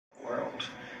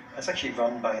It's actually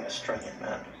run by an Australian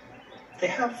man. They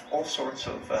have all sorts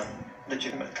of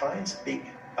legitimate clients, big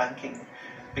banking,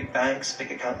 big banks,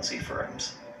 big accountancy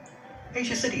firms.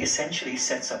 Asia City essentially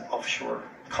sets up offshore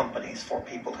companies for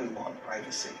people who want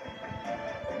privacy.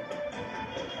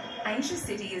 Asia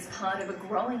City is part of a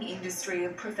growing industry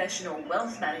of professional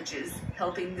wealth managers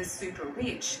helping the super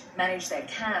rich manage their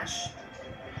cash.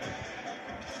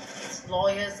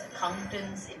 Lawyers,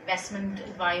 accountants, investment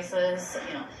advisors,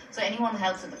 so anyone who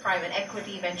helps with the private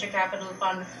equity, venture capital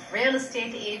fund, real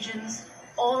estate agents,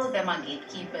 all of them are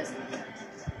gatekeepers.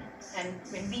 And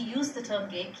when we use the term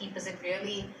gatekeepers, it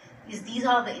really is, these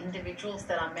are the individuals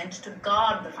that are meant to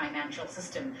guard the financial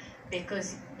system,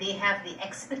 because they have the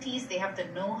expertise, they have the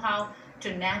know-how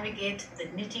to navigate the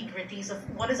nitty-gritties of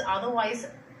what is otherwise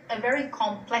a very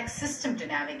complex system to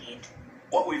navigate.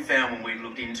 What we've found when we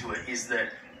looked into it is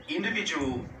that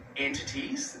individual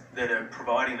entities that are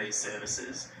providing these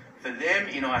services, for them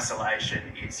in isolation,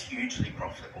 it's hugely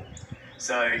profitable.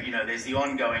 So, there's the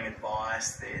ongoing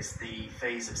advice, there's the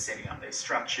fees of setting up these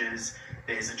structures,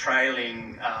 there's a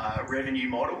trailing revenue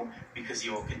model because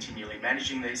you're continually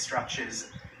managing these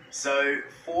structures. So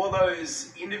for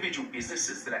those individual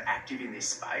businesses that are active in this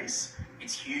space,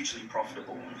 it's hugely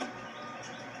profitable.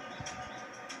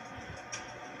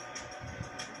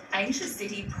 Asia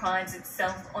City prides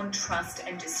itself on trust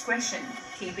and discretion,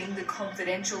 keeping the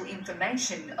confidential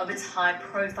information of its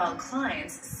high-profile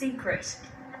clients secret.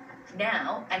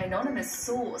 Now, an anonymous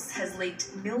source has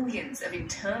leaked millions of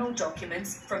internal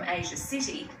documents from Asia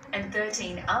City and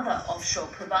 13 other offshore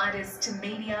providers to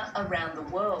media around the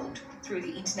world through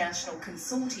the International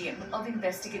Consortium of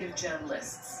Investigative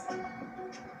Journalists.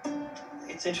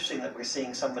 It's interesting that we're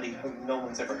seeing somebody who no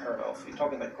one's ever heard of. You're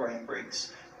talking about Graeme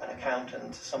Briggs, an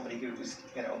accountant, somebody who's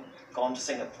gone to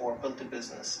Singapore, built a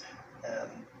business,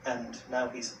 and now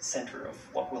he's at the centre of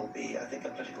what will be, I think, a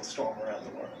political storm around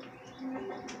the world.